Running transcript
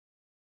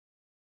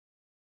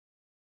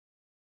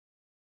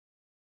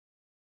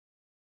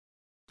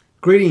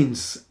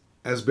Greetings,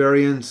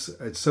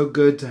 Asburyans. It's so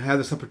good to have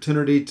this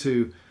opportunity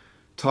to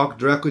talk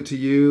directly to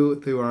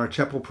you through our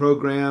chapel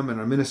program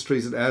and our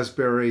ministries at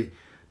Asbury,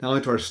 not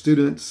only to our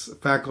students,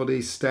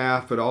 faculty,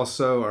 staff, but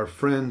also our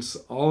friends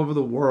all over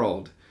the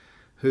world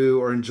who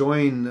are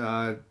enjoying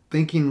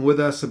thinking with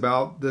us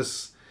about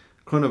this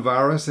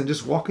coronavirus and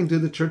just walking through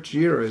the church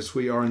year as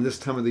we are in this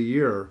time of the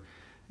year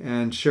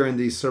and sharing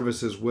these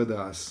services with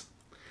us.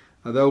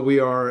 Although we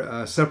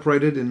are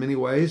separated in many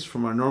ways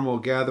from our normal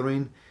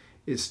gathering,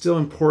 it's still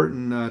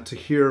important to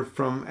hear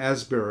from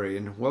Asbury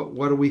and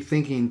what are we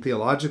thinking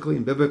theologically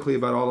and biblically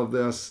about all of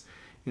this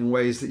in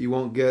ways that you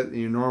won't get in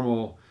your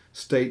normal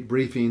state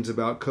briefings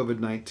about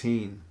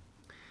COVID-19.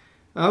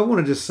 I want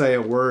to just say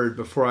a word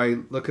before I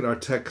look at our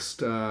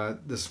text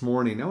this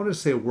morning. I want to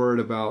say a word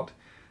about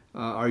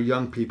our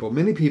young people.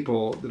 Many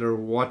people that are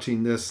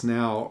watching this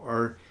now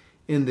are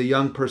in the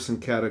young person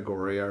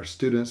category, our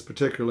students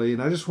particularly,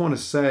 and I just want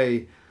to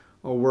say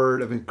a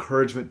word of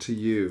encouragement to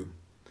you.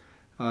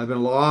 I've been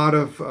a lot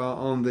of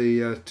on the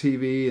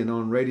TV and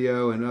on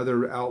radio and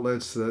other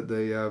outlets,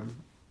 the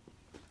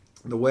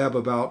web,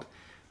 about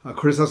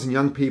criticizing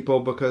young people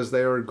because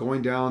they are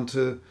going down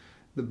to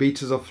the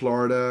beaches of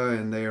Florida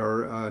and they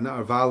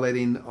are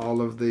violating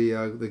all of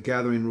the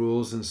gathering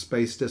rules and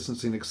space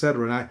distancing,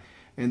 etc.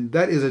 And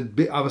that is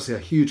obviously a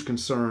huge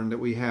concern that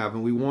we have,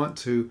 and we want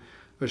to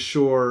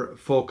assure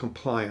full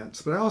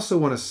compliance. But I also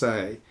want to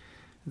say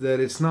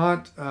that it's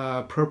not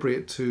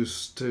appropriate to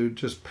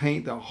just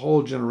paint the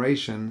whole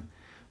generation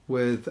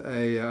with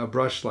a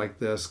brush like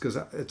this, because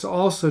it's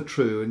also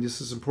true, and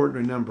this is important to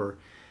remember,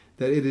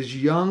 that it is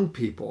young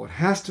people, it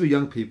has to be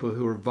young people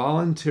who are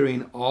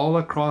volunteering all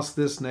across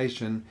this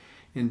nation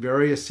in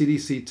various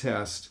CDC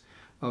tests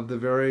of the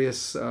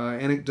various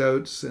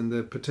anecdotes and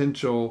the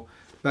potential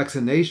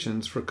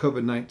vaccinations for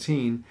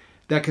COVID-19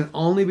 that can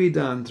only be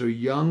done through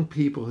young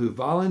people who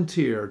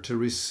volunteer to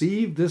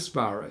receive this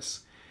virus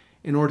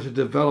in order to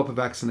develop a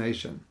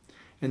vaccination.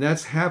 And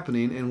that's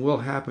happening and will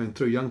happen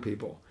through young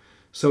people.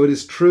 So it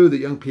is true that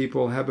young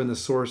people have been the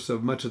source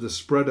of much of the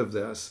spread of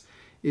this.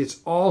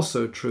 It's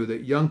also true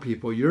that young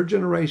people, your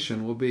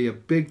generation, will be a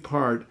big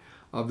part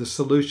of the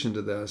solution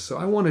to this. So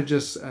I want to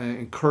just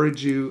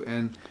encourage you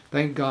and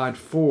thank God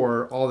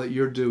for all that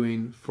you're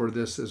doing for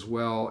this as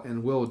well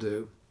and will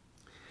do.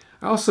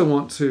 I also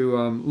want to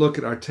look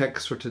at our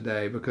text for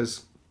today,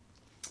 because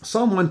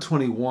Psalm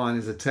 121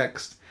 is a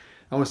text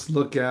I want us to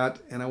look at,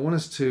 and I want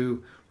us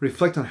to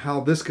reflect on how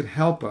this could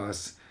help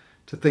us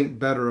to think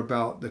better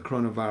about the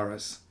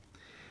coronavirus.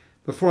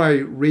 Before I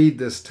read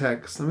this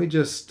text, let me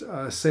just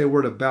say a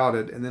word about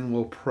it, and then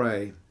we'll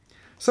pray.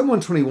 Psalm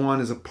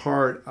 121 is a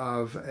part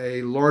of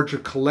a larger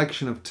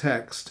collection of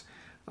text,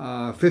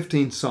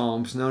 15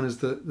 psalms, known as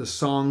the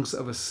Songs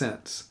of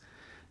Ascents.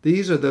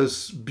 These are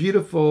those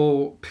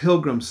beautiful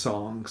pilgrim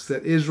songs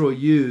that Israel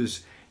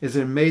used as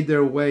they made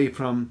their way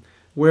from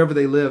wherever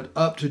they lived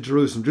up to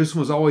Jerusalem.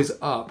 Jerusalem was always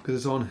up because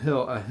it's on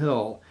a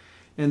hill.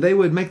 And they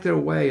would make their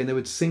way and they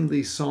would sing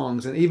these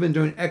songs. And even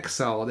during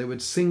exile, they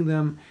would sing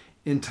them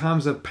in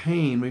times of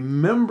pain,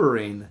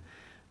 remembering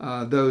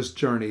those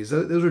journeys.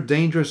 Those are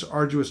dangerous,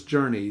 arduous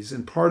journeys.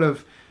 And part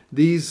of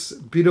these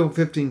beautiful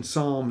 15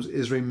 psalms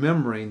is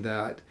remembering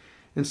that.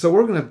 And so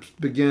we're going to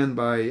begin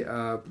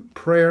by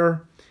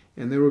prayer,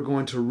 and then we're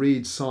going to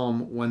read Psalm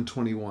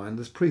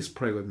 121. Please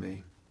pray with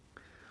me.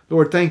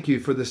 Lord, thank you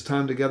for this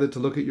time together to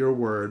look at your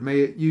word.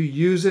 May you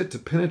use it to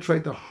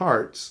penetrate the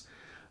hearts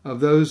of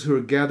those who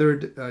are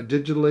gathered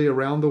digitally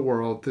around the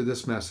world through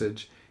this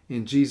message.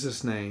 In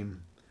Jesus'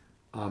 name,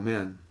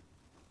 amen.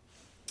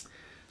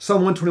 Psalm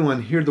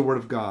 121, hear the word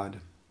of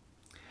God.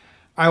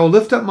 I will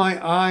lift up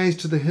my eyes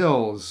to the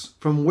hills.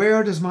 From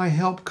where does my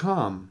help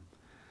come?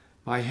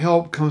 My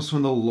help comes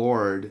from the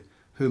Lord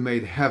who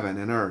made heaven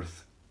and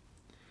earth.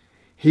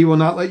 He will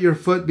not let your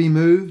foot be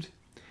moved.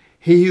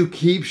 He who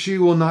keeps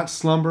you will not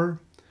slumber.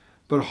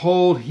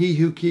 Behold, he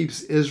who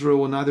keeps Israel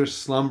will neither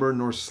slumber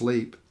nor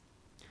sleep.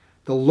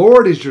 The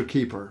Lord is your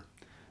keeper.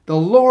 The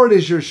Lord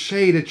is your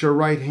shade at your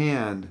right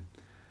hand.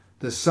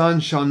 The sun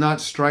shall not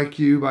strike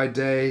you by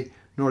day,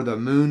 nor the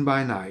moon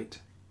by night.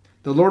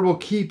 The Lord will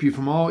keep you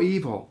from all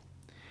evil.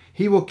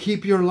 He will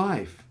keep your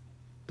life.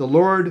 The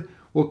Lord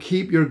will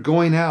keep your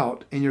going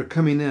out and your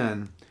coming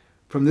in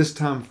from this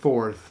time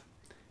forth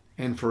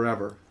and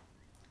forever.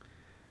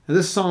 Now,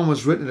 this psalm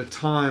was written at a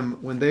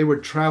time when they were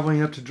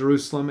traveling up to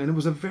Jerusalem, and it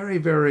was a very,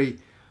 very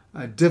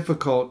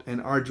difficult and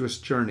arduous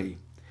journey.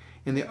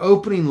 And the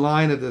opening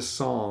line of this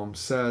psalm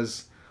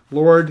says,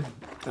 Lord,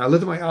 I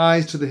lift my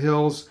eyes to the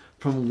hills.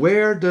 From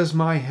where does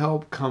my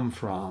help come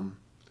from?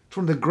 It's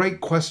one of the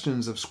great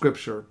questions of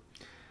Scripture.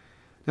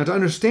 Now, to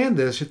understand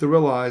this, you have to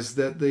realize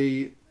that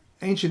the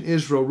ancient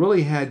Israel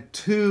really had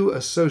two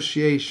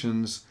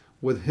associations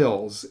with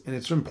hills, and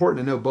it's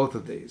important to know both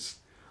of these.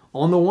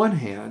 On the one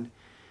hand,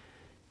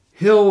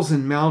 hills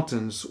and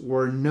mountains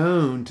were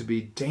known to be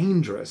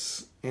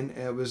dangerous, and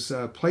it was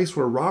a place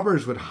where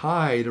robbers would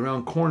hide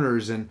around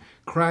corners and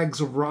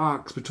crags of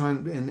rocks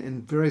between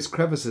in various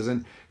crevices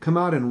and come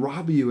out and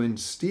rob you and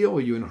steal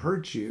you and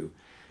hurt you.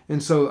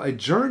 And so a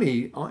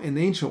journey in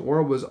the ancient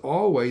world was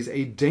always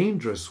a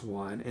dangerous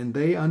one, and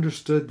they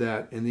understood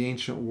that in the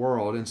ancient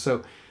world. And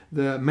so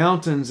the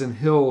mountains and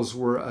hills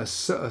were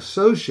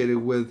associated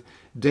with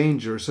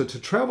danger. So to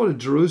travel to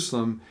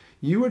Jerusalem,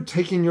 you were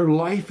taking your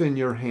life in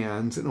your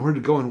hands in order to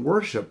go and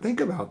worship.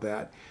 Think about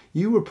that.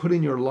 You were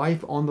putting your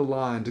life on the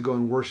line to go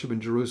and worship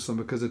in Jerusalem,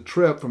 because a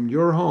trip from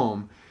your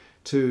home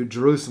to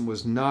Jerusalem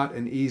was not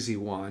an easy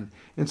one.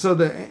 And so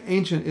the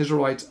ancient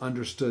Israelites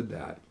understood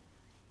that.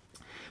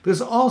 But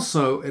it's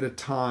also at a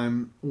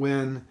time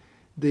when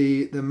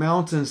the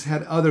mountains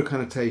had other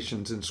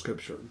connotations in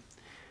Scripture.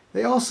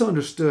 They also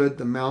understood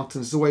the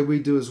mountains the way we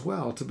do as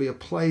well, to be a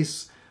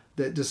place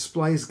that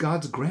displays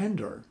God's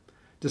grandeur,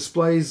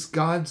 displays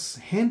God's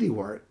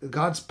handiwork,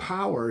 God's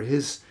power,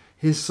 His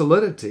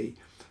solidity.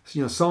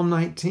 You know, Psalm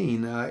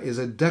 19 is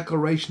a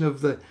declaration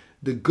of the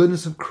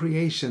goodness of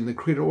creation, the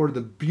creator order,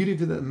 the beauty,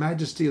 the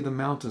majesty of the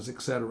mountains,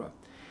 etc.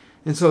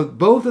 And so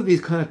both of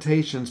these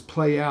connotations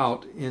play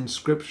out in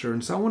Scripture.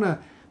 And so I want to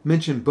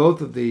mention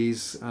both of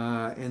these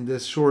in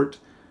this short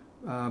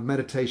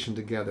meditation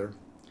together.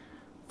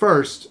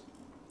 First,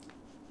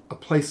 a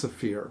place of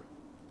fear.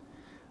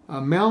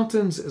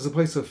 Mountains as a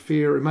place of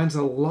fear reminds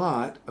a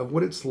lot of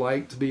what it's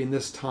like to be in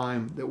this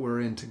time that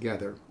we're in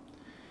together.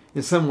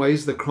 In some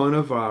ways, the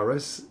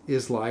coronavirus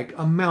is like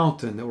a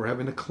mountain that we're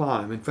having to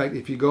climb. In fact,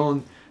 if you go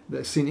on,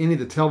 seen any of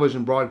the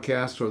television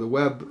broadcasts or the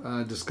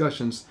web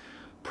discussions,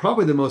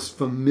 probably the most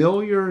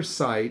familiar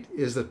sight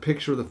is the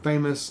picture of the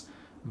famous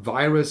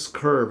virus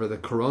curve, or the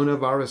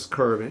coronavirus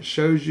curve. And it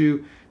shows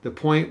you the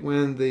point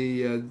when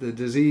the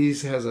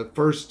disease has a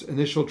first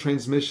initial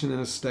transmission in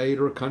a state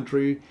or a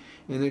country,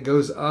 and it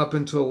goes up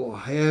into a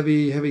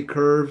heavy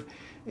curve,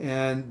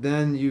 and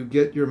then you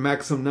get your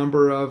maximum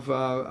number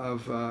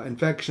of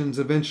infections.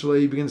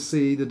 Eventually, you begin to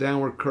see the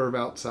downward curve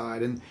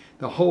outside, and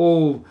the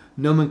whole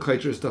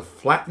nomenclature is to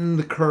flatten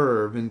the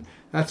curve, and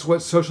that's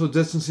what social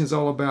distancing is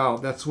all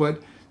about. That's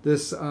what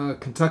this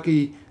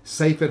Kentucky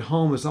Safe at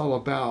Home is all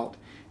about,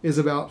 is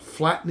about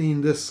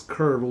flattening this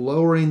curve,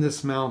 lowering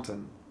this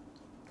mountain.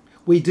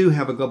 We do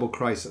have a global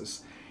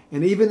crisis.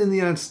 And even in the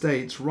United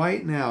States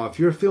right now, if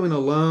you're feeling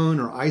alone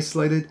or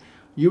isolated,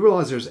 you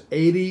realize there's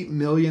 80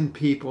 million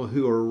people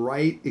who are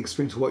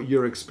experiencing what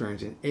you're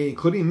experiencing,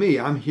 including me.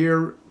 I'm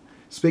here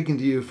speaking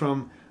to you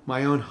from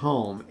my own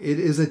home. It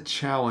is a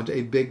challenge,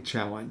 a big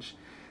challenge.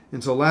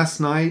 And so last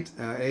night,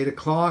 8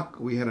 o'clock,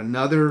 we had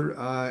another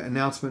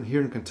announcement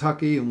here in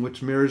Kentucky, in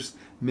which mirrors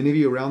many of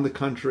you around the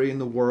country and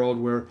the world,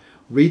 where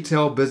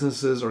retail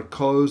businesses are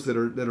closed that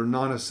are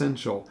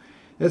non-essential.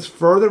 It's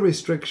further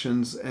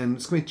restrictions, and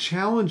it's going to be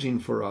challenging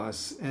for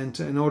us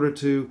in order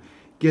to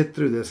get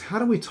through this. How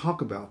do we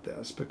talk about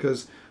this?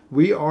 Because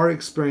we are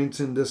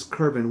experiencing this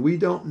curve, and we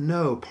don't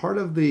know. Part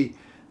of the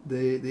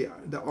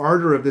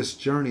ardor of this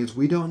journey is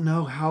we don't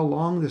know how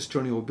long this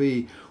journey will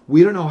be.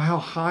 We don't know how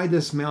high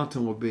this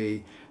mountain will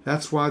be.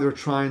 That's why they're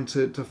trying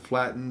to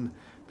flatten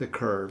the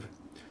curve.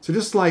 So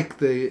just like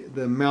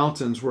the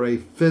mountains were a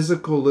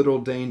physical little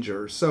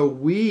danger, so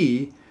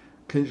we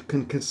can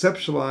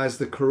conceptualize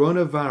the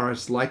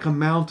coronavirus like a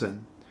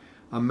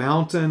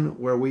mountain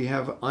where we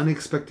have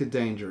unexpected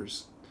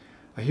dangers.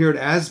 Here at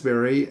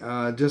Asbury,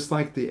 just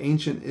like the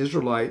ancient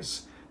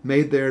Israelites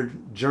made their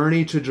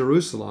journey to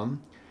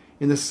Jerusalem,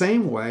 in the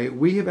same way,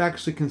 we have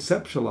actually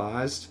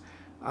conceptualized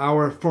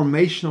our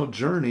formational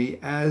journey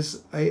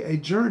as a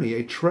journey,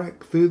 a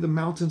trek through the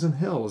mountains and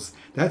hills.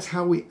 That's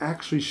how we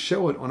actually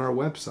show it on our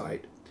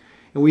website.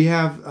 And we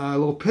have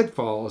little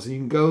pitfalls, and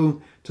you can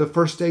go to a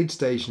first aid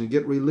station and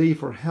get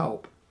relief or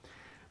help.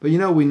 But you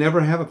know, we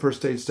never have a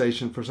first aid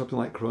station for something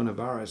like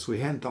coronavirus. We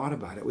hadn't thought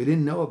about it. We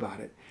didn't know about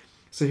it.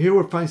 So here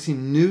we're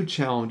facing new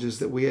challenges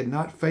that we had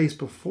not faced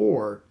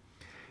before.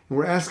 And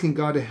we're asking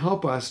God to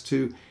help us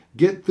to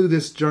get through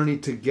this journey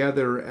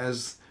together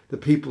as the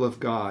people of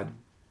God.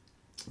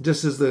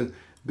 Just as the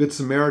Good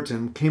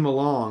Samaritan came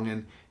along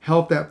and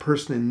helped that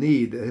person in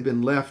need that had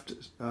been left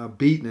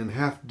beaten and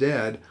half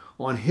dead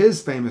on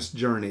his famous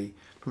journey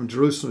from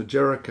Jerusalem to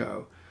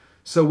Jericho.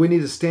 So we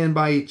need to stand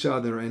by each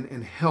other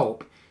and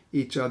help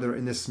each other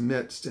in this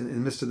midst, in the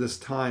midst of this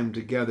time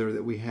together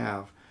that we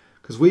have.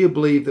 Because we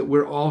believe that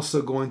we're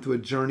also going through a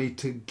journey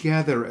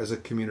together as a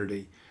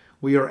community.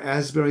 We are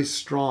Asbury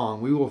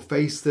strong. We will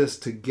face this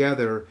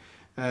together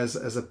as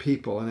a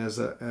people and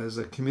as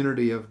a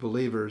community of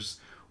believers.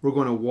 We're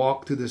going to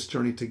walk through this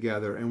journey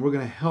together, and we're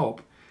going to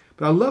help.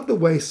 But I love the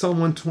way Psalm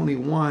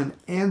 121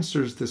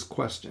 answers this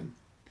question.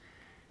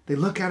 They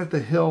look out at the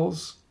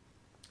hills,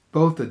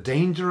 both the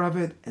danger of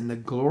it and the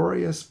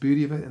glorious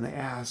beauty of it, and they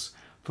ask,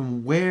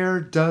 from where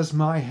does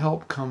my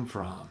help come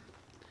from?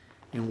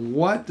 And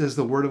what does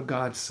the Word of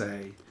God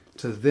say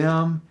to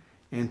them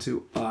and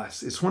to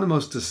us? It's one of the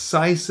most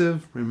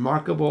decisive,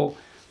 remarkable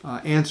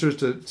answers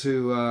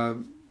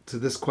to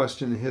this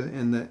question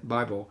in the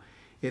Bible.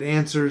 It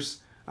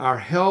answers, our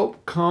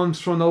help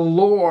comes from the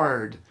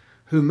Lord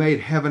who made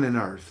heaven and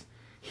earth.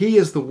 He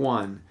is the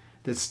one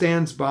that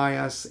stands by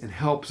us and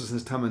helps us in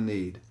this time of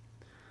need.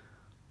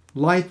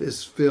 Life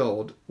is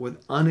filled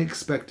with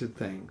unexpected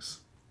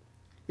things.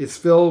 It's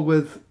filled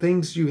with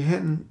things you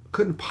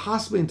couldn't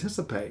possibly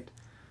anticipate.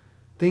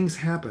 Things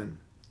happen.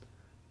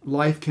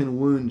 Life can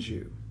wound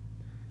you.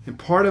 And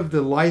part of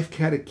the life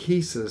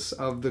catechesis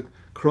of the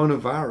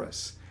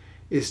coronavirus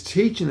is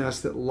teaching us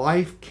that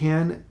life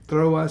can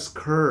throw us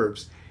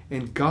curves,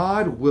 and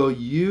God will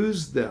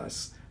use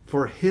this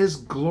for His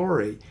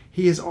glory.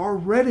 He is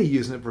already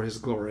using it for His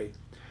glory.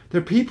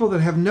 There are people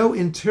that have no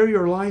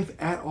interior life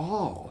at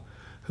all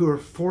who are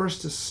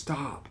forced to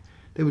stop.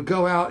 They would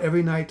go out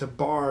every night to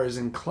bars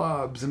and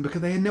clubs, and because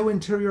they had no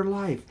interior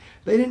life,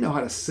 they didn't know how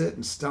to sit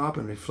and stop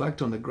and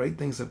reflect on the great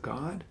things of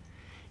God.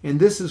 And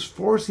this is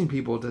forcing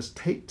people to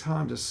take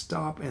time to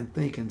stop and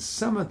think, and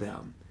some of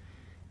them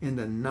in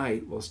the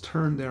night will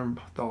turn their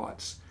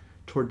thoughts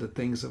toward the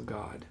things of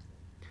God.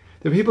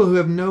 There are people who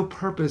have no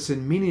purpose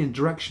and meaning and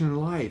direction in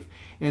life.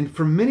 And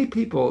for many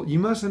people, you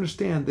must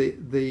understand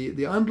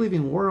the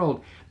unbelieving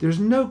world, there's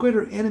no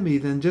greater enemy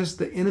than just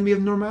the enemy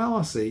of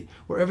normalcy,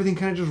 where everything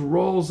kind of just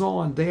rolls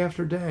on day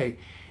after day.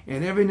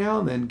 And every now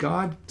and then,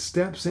 God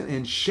steps in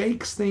and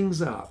shakes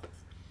things up.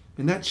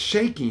 And that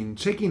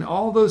shaking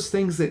all those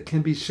things that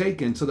can be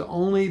shaken, so that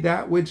only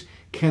that which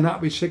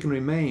cannot be shaken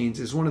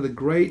remains, is one of the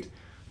great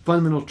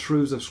fundamental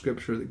truths of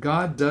Scripture, that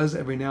God does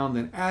every now and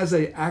then as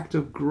an act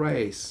of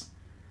grace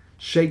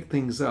shake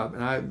things up.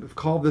 And I've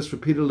called this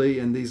repeatedly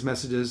in these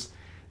messages,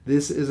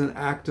 this is an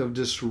act of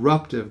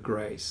disruptive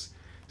grace.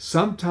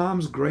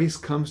 Sometimes grace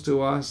comes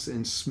to us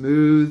in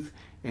smooth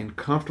and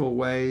comfortable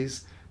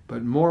ways,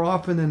 but more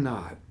often than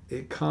not,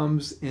 it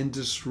comes in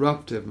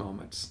disruptive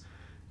moments.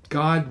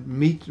 God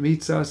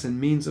meets us in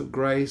means of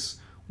grace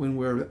when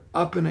we're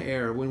up in the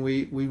air, when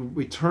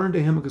we turn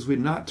to Him because we're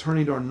not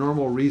turning to our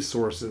normal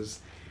resources.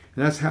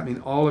 And that's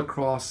happening all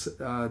across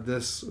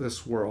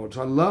this world.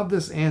 So I love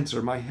this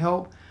answer. My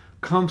help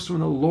comes from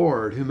the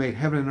Lord who made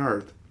heaven and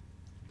earth.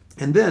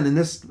 And then in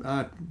this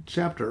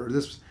chapter,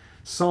 this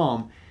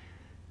psalm,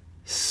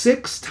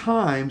 6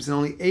 times in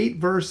only 8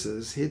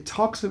 verses, it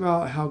talks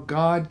about how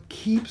God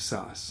keeps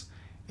us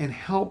and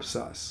helps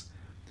us.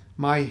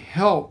 My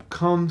help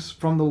comes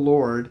from the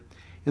Lord.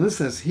 And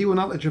listen to this, He will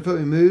not let your foot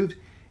be moved.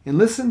 And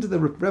listen to the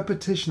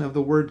repetition of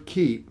the word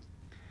keep.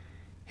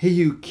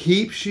 He who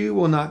keeps you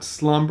will not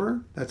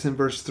slumber. That's in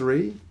verse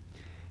 3.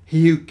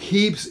 He who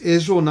keeps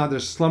Israel will neither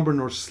slumber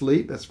nor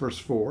sleep. That's verse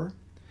 4.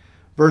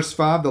 Verse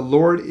 5, the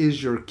Lord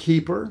is your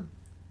keeper.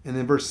 And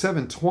then verse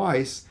 7,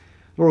 twice,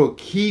 the Lord will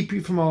keep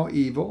you from all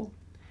evil,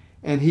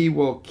 and He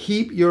will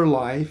keep your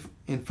life.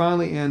 And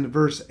finally in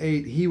verse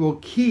 8, He will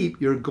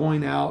keep your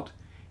going out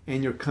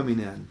and your coming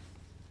in.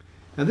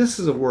 Now this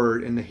is a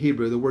word in the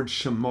Hebrew, the word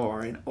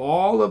shamar. In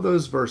all of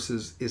those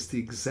verses, it's the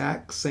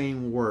exact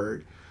same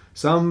word.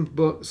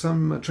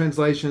 Some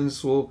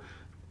translations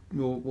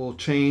will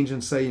change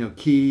and say,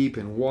 keep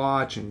and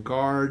watch and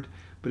guard,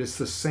 but it's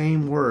the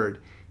same word.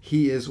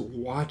 He is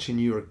watching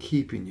you or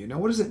keeping you. Now,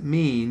 what does it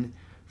mean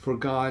for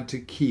God to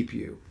keep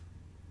you?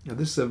 Now,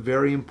 this is a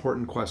very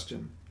important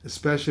question,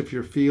 especially if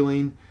you're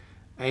feeling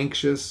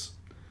anxious,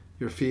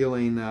 you're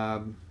feeling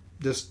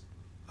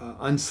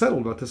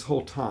unsettled about this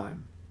whole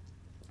time.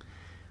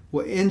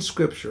 Well, in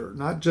Scripture,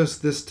 not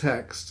just this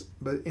text,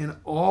 but in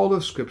all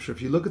of Scripture,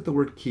 if you look at the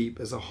word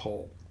keep as a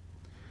whole,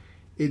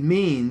 it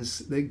means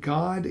that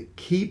God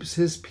keeps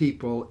His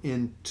people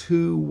in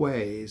 2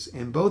 ways,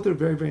 and both are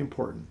very, very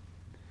important.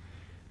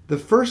 The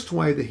first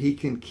way that He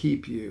can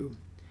keep you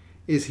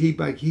is He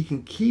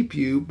can keep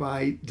you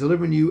by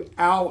delivering you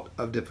out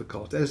of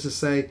difficulty. That is to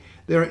say,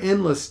 there are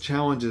endless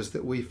challenges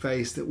that we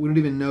face that we don't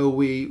even know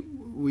we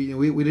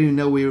didn't even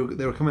know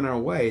they were coming our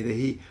way, that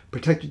He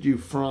protected you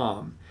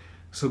from.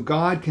 So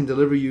God can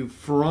deliver you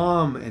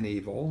from an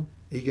evil.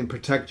 He can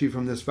protect you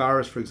from this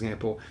virus, for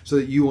example, so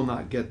that you will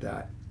not get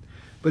that.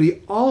 But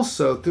He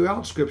also,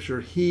 throughout Scripture,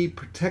 He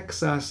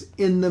protects us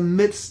in the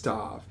midst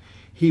of.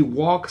 He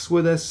walks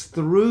with us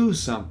through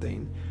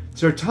something.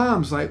 So there are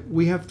times like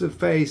we have to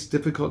face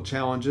difficult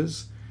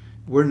challenges.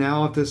 We're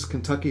now at this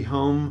Kentucky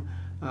home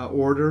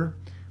order.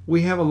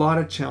 We have a lot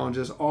of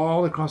challenges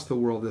all across the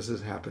world. This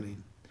is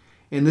happening.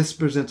 And this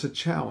presents a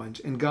challenge.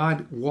 And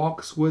God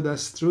walks with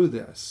us through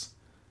this.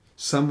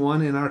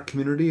 Someone in our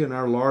community, in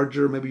our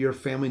larger, maybe your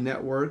family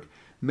network,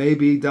 may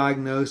be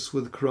diagnosed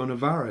with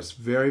coronavirus.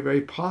 Very, very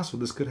possible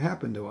this could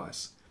happen to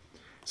us.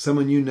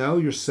 Someone you know,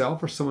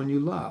 yourself, or someone you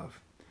love.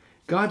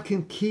 God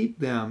can keep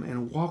them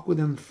and walk with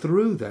them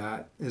through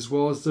that, as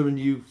well as delivering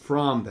you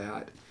from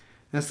that.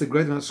 That's the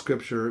great thing about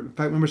Scripture. In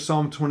fact, remember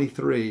Psalm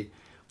 23,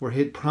 where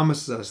it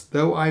promises us,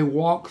 though I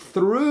walk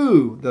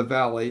through the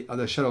valley of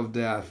the shadow of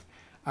death,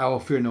 I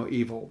will fear no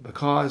evil,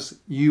 because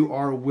you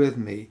are with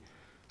me.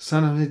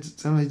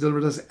 Sometimes He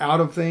delivers us out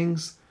of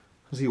things,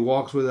 because He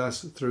walks with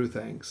us through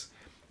things.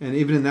 And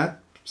even in that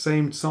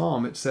same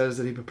psalm, it says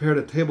that He prepared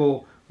a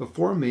table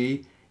before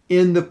me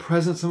in the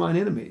presence of mine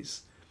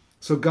enemies.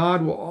 So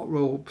God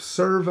will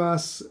serve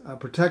us,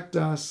 protect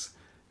us,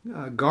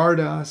 guard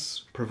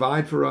us,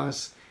 provide for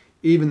us,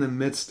 even in the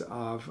midst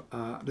of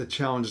the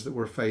challenges that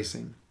we're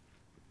facing.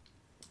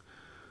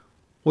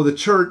 Well, the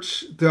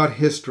church throughout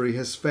history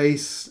has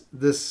faced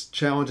this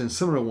challenge and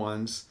similar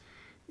ones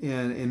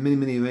in many,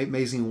 many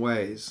amazing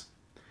ways.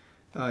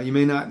 You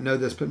may not know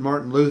this, but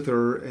Martin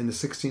Luther in the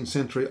 16th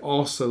century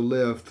also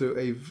lived through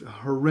a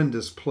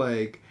horrendous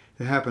plague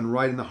that happened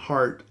right in the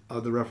heart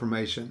of the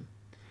Reformation.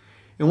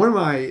 And one of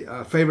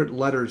my favorite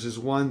letters is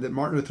one that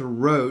Martin Luther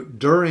wrote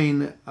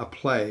during a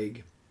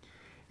plague.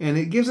 And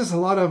it gives us a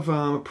lot of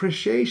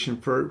appreciation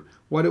for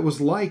what it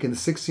was like in the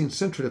 16th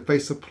century to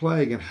face a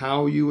plague and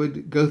how you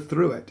would go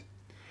through it.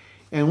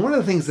 And one of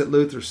the things that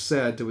Luther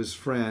said to his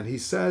friend, he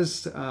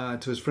says to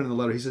his friend in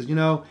the letter, he says,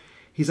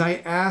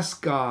 I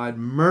ask God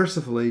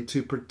mercifully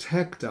to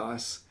protect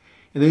us.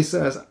 And he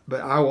says, but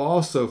I will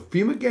also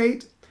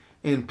fumigate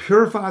and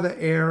purify the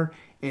air,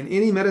 and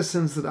any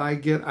medicines that I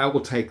get, I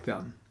will take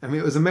them. I mean,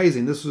 it was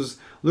amazing. This was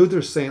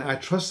Luther saying, I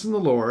trust in the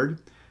Lord,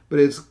 but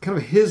it's kind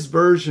of his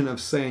version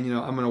of saying,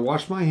 I'm going to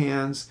wash my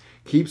hands,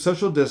 keep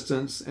social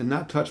distance, and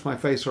not touch my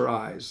face or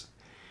eyes.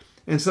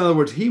 And so in other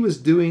words, he was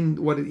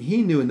doing what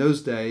he knew in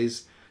those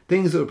days,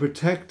 things that would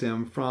protect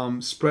him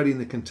from spreading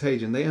the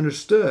contagion. They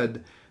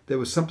understood there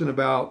was something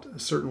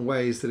about certain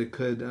ways that it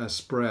could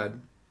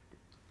spread.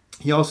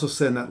 He also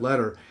said in that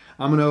letter,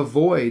 I'm going to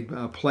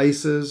avoid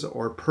places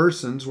or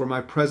persons where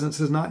my presence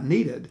is not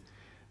needed.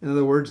 In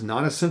other words,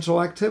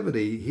 non-essential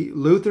activity.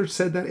 Luther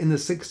said that in the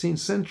 16th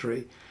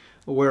century,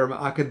 where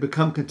I could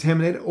become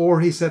contaminated,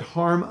 or he said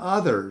harm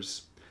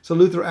others. So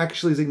Luther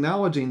actually is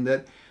acknowledging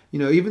that,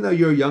 even though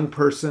you're a young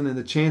person and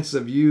the chances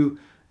of you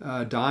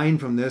dying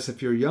from this,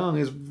 if you're young,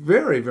 is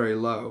very, very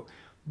low.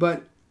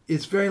 But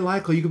it's very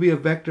likely you could be a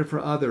vector for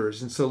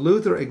others. And so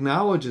Luther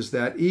acknowledges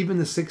that even in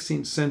the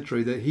 16th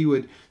century, that he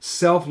would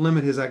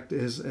self-limit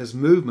his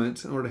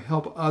movements in order to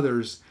help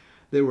others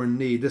that were in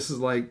need. This is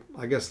like,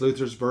 I guess,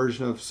 Luther's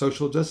version of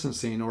social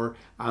distancing, or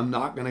I'm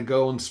not going to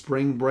go on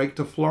spring break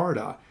to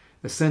Florida,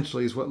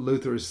 essentially is what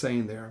Luther is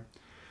saying there.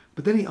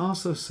 But then he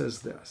also says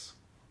this.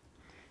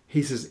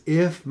 He says,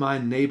 if my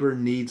neighbor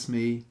needs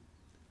me,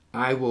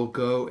 I will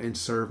go and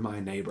serve my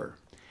neighbor.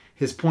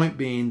 His point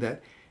being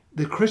that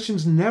the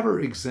Christian's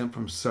never exempt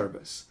from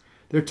service.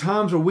 There are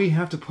times where we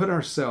have to put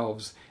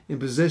ourselves in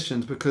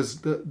positions because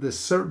the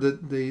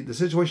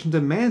situation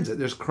demands it.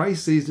 There's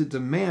crises that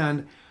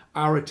demand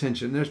our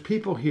attention. There's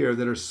people here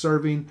that are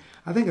serving,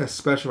 I think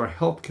especially our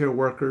healthcare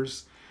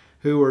workers,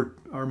 who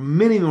are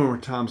many more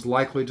times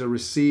likely to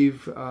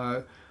receive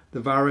the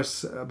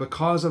virus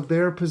because of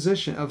their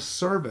position of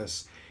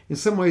service. In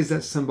some ways,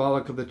 that's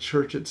symbolic of the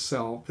church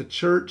itself. The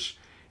church,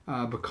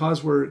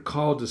 because we're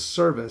called to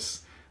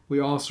service, we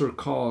also are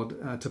called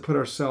to put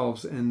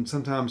ourselves in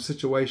sometimes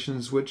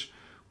situations which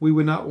we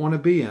would not want to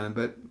be in.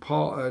 But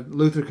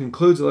Luther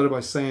concludes the letter by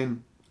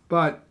saying,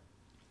 but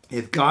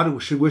if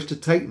God should wish to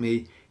take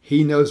me,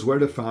 he knows where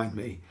to find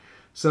me.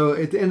 So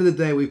at the end of the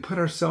day, we put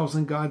ourselves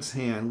in God's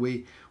hand.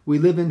 We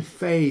live in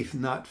faith,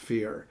 not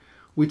fear.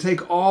 We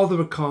take all the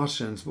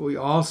precautions, but we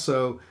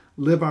also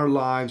live our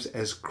lives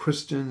as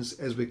Christians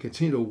as we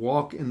continue to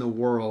walk in the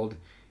world,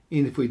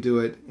 even if we do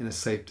it in a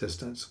safe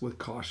distance with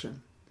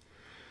caution.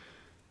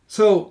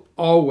 So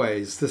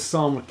always, this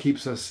psalm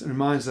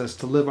reminds us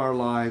to live our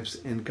lives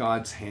in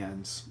God's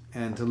hands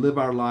and to live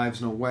our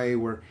lives in a way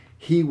where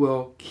he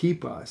will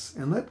keep us,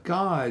 and let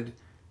God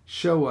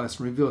show us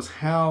and reveal us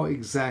how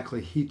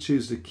exactly he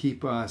chooses to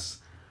keep us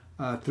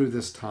through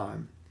this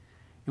time.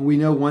 And we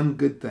know one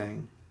good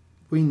thing.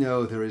 We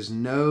know there is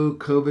no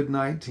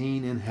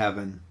COVID-19 in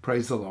heaven.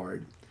 Praise the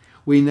Lord.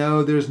 We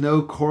know there's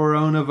no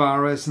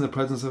coronavirus in the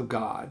presence of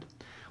God.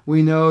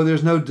 We know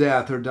there's no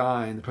death or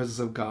dying in the presence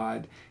of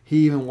God.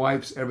 He even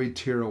wipes every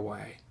tear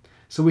away.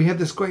 So we have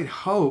this great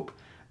hope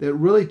that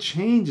really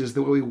changes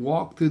the way we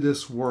walk through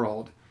this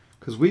world,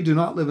 because we do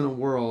not live in a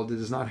world that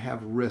does not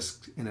have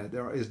risk in it.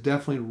 There is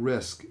definitely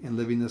risk in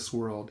living this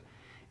world,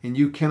 and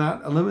you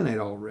cannot eliminate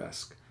all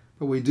risk.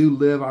 But we do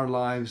live our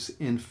lives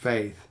in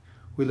faith.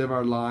 We live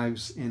our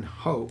lives in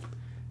hope,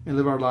 and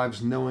live our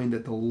lives knowing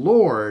that the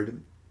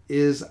Lord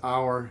is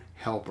our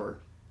helper.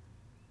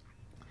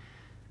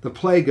 The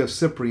plague of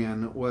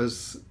Cyprian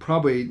was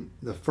probably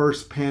the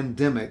first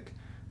pandemic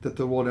that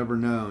the world ever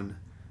known.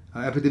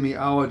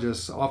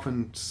 Epidemiologists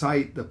often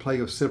cite the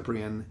plague of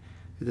Cyprian.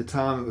 At the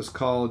time, it was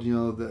called,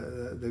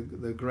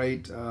 the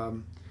great.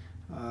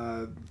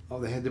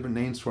 They had different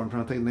names for it. I'm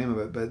trying to think of the name of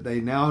it, but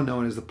they now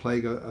know it as the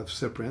plague of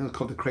Cyprian. It's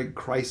called the Great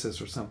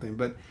Crisis or something.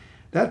 But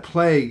that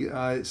plague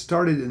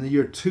started in the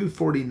year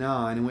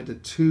 249 and went to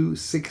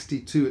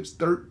 262. It's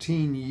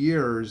 13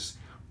 years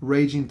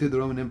raging through the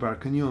Roman Empire.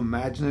 Can you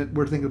imagine it?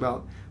 We're thinking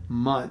about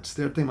months.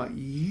 They're thinking about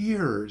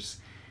years.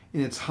 In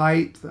its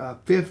height,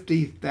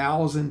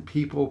 50,000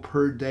 people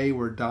per day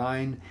were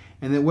dying.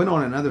 And it went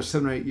on another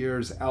 7 or 8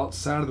 years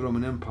outside of the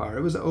Roman Empire.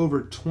 It was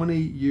over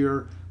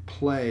 20-year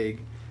plague.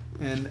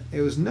 And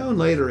it was known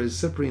later as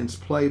Cyprian's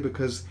plague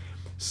because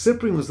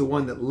Cyprian was the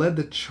one that led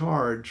the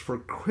charge for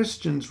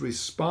Christians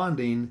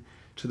responding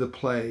to the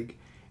plague.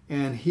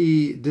 And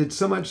he did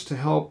so much to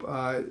help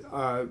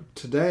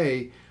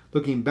today,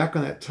 looking back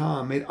on that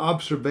time, made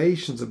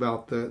observations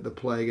about the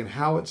plague and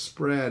how it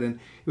spread.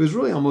 And it was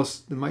really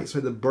almost, you might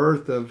say, the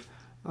birth of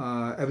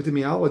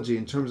epidemiology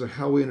in terms of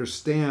how we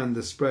understand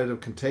the spread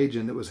of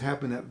contagion that was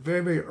happening at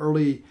very, very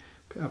early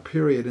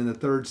period in the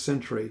 3rd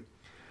century.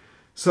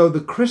 So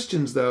the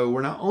Christians, though,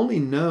 were not only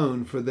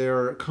known for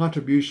their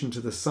contribution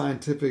to the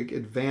scientific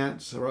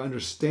advance or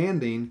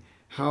understanding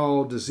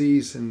how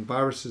disease and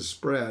viruses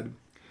spread,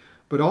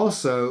 but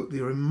also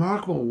the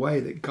remarkable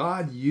way that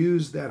God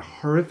used that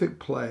horrific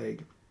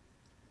plague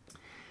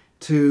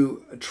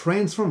to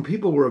transform.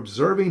 People were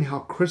observing how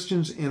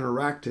Christians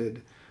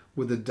interacted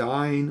with the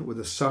dying, with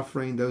the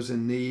suffering, those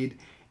in need,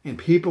 and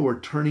people were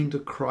turning to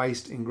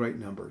Christ in great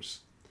numbers.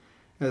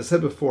 As I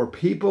said before,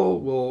 people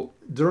will,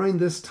 during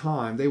this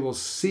time, they will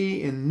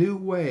see in new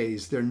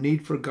ways their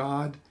need for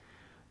God,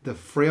 the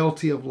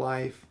frailty of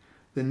life,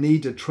 the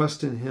need to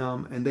trust in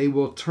Him, and they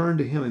will turn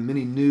to Him in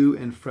many new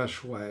and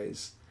fresh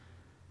ways.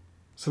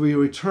 So we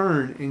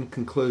return in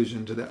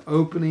conclusion to the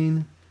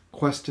opening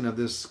question of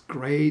this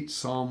great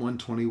Psalm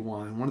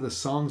 121, one of the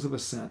songs of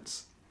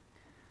ascents.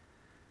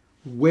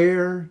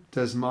 Where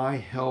does my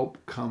help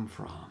come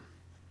from?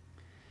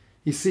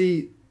 You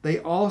see, they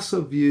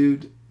also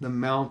viewed the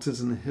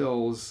mountains and the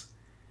hills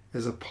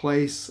as a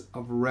place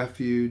of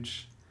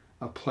refuge,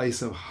 a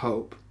place of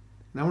hope.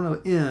 And I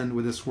want to end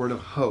with this word of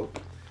hope.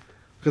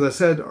 Because I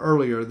said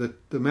earlier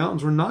that the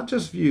mountains were not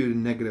just viewed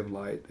in negative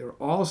light, they were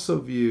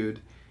also viewed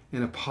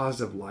in a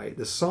positive light.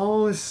 The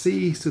psalmist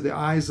sees through the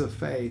eyes of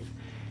faith,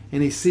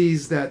 and he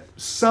sees that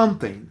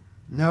something,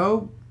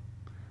 no,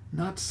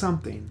 not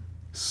something,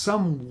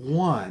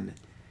 someone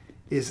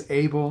is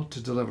able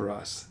to deliver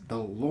us. The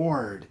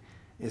Lord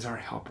is our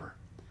helper.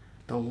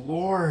 The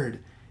Lord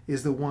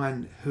is the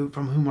one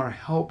from whom our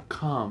help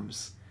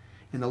comes.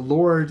 And the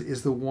Lord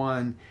is the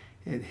one,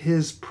 and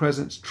His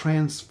presence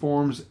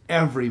transforms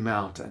every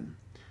mountain,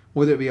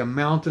 whether it be a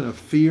mountain of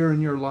fear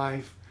in your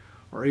life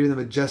or even the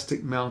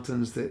majestic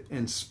mountains that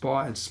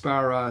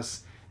inspire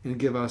us and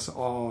give us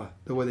awe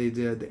the way they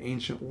did the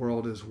ancient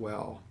world as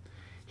well.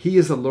 He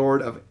is the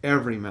Lord of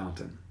every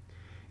mountain.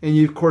 And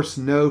you, of course,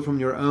 know from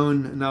your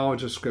own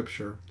knowledge of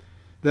Scripture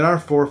that our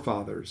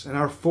forefathers and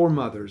our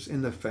foremothers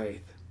in the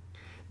faith,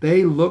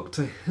 they looked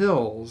to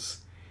hills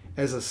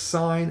as a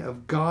sign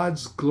of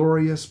God's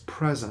glorious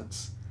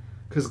presence,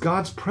 because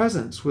God's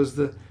presence was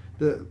the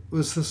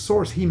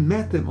source. He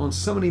met them on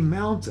so many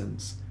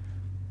mountains.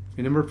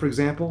 Remember, for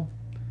example,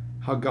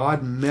 how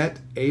God met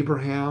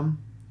Abraham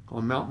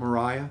on Mount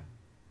Moriah.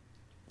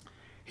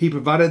 He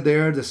provided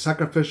there the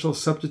sacrificial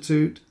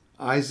substitute,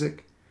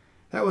 Isaac.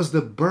 That was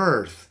the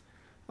birth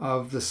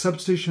of the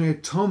substitutionary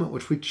atonement,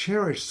 which we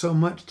cherish so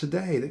much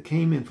today, that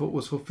came and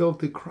was fulfilled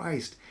through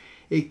Christ.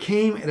 It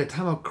came at a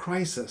time of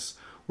crisis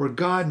where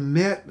God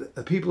met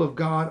the people of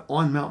God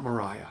on Mount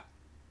Moriah.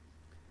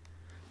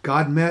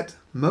 God met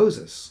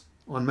Moses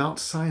on Mount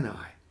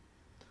Sinai.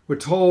 We're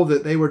told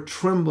that they were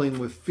trembling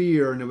with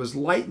fear, and there was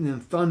lightning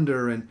and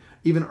thunder and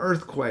even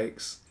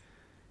earthquakes.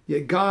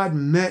 Yet God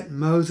met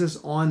Moses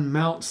on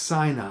Mount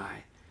Sinai,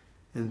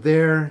 and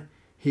there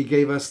He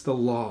gave us the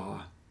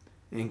law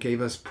and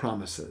gave us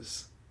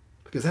promises,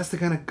 because that's the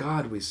kind of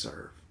God we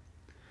serve.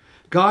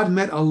 God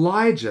met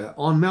Elijah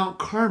on Mount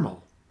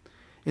Carmel,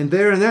 and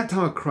there in that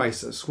time of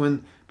crisis,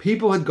 when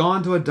people had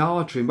gone to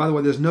idolatry, and by the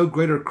way, there's no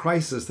greater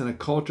crisis than a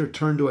culture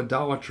turned to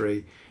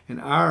idolatry, and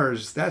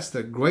ours, that's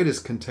the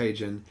greatest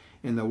contagion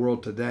in the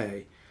world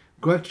today,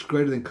 much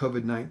greater than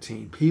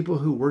COVID-19, people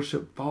who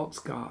worship false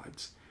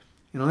gods.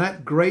 And on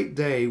that great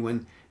day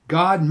when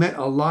God met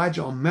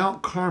Elijah on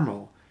Mount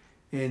Carmel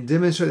and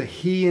demonstrated that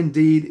He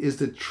indeed is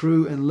the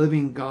true and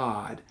living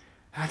God,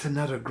 that's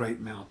another great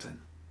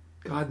mountain.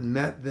 God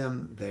met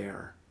them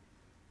there.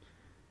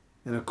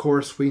 And of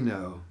course, we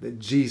know that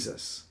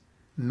Jesus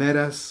met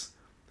us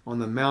on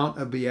the Mount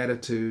of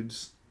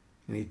Beatitudes,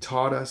 and He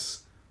taught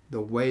us the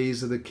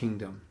ways of the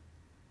kingdom.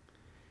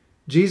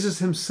 Jesus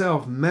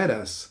Himself met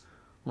us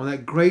on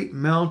that great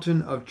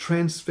mountain of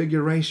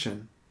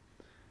transfiguration.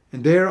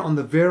 And there on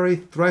the very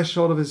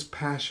threshold of His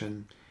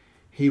passion,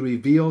 He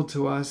revealed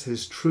to us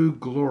His true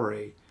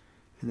glory,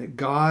 and that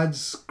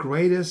God's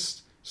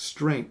greatest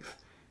strength,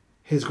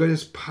 His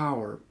greatest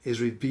power,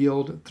 is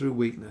revealed through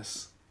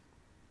weakness.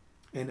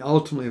 And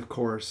ultimately, of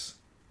course,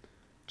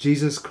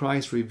 Jesus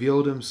Christ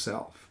revealed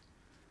Himself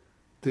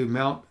through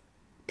Mount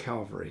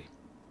Calvary,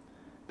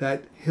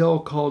 that hill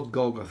called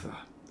Golgotha,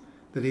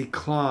 that He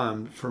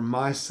climbed for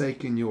my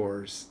sake and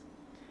yours.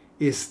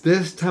 It's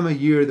this time of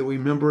year that we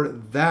remember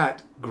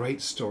that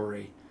great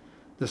story,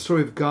 the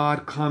story of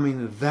God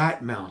climbing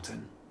that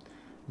mountain.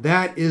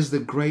 That is the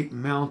great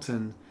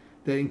mountain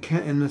that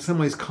in some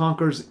ways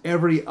conquers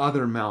every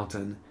other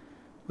mountain.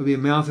 It would be a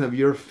mountain of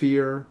your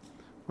fear,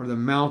 or the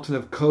mountain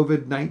of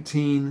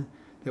COVID-19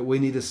 that we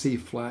need to see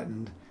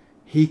flattened.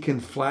 He can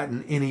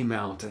flatten any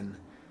mountain,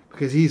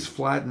 because He's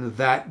flattened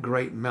that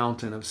great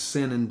mountain of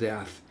sin and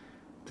death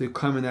through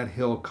climbing that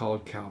hill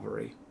called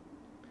Calvary.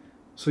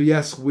 So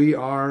yes, we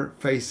are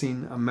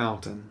facing a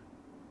mountain.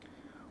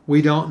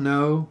 We don't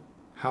know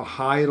how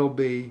high it'll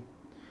be.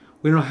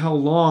 We don't know how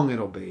long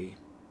it'll be.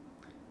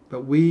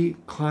 But we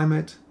climb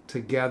it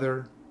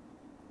together.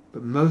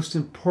 But most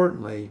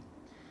importantly,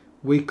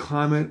 We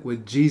climb it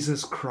with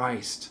Jesus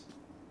Christ.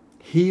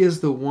 He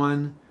is the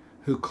one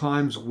who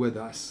climbs with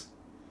us.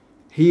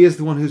 He is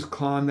the one who's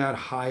climbed that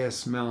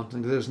highest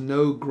mountain. There's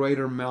no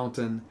greater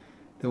mountain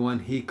than one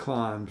he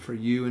climbed for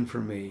you and for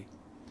me.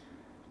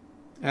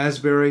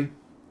 Asbury,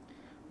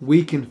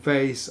 we can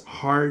face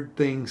hard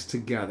things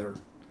together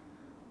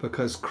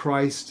because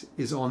Christ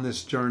is on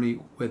this journey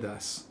with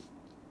us.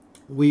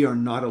 We are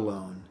not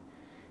alone.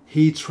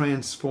 He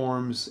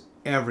transforms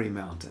every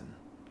mountain.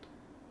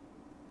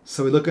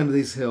 So we look unto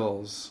these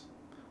hills.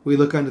 We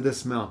look unto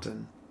this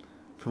mountain.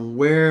 From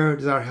where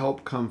does our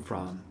help come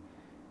from?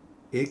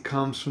 It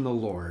comes from the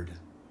Lord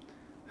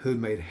who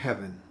made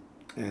heaven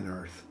and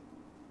earth.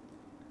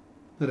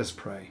 Let us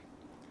pray.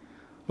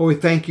 Lord,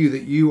 we thank you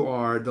that you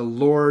are the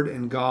Lord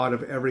and God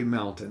of every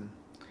mountain.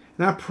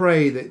 And I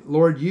pray that,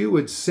 Lord, you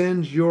would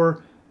send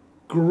your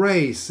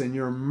grace and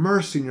your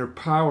mercy and your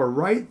power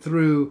right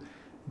through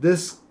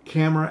this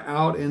camera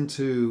out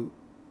into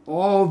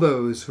all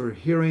those who are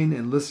hearing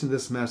and listening to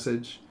this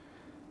message,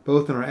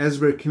 both in our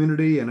Asbury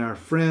community and our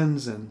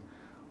friends and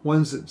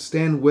ones that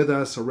stand with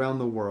us around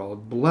the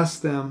world. Bless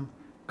them,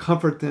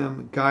 comfort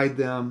them, guide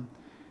them.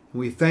 And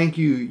we thank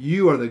you.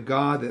 You are the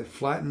God that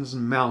flattens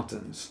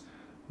mountains,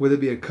 whether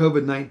it be a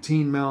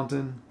COVID-19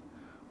 mountain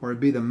or it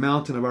be the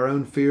mountain of our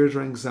own fears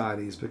or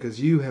anxieties,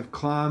 because you have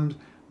climbed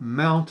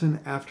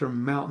mountain after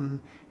mountain,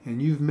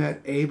 and you've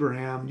met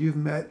Abraham, you've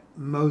met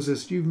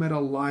Moses, you've met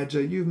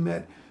Elijah, you've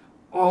met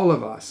all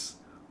of us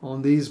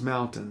on these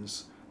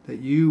mountains, that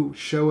you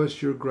show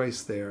us your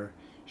grace there.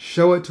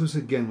 Show it to us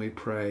again, we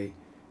pray.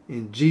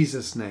 In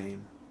Jesus'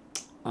 name,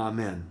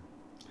 amen.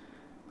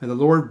 May the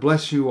Lord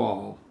bless you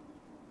all.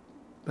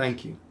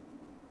 Thank you.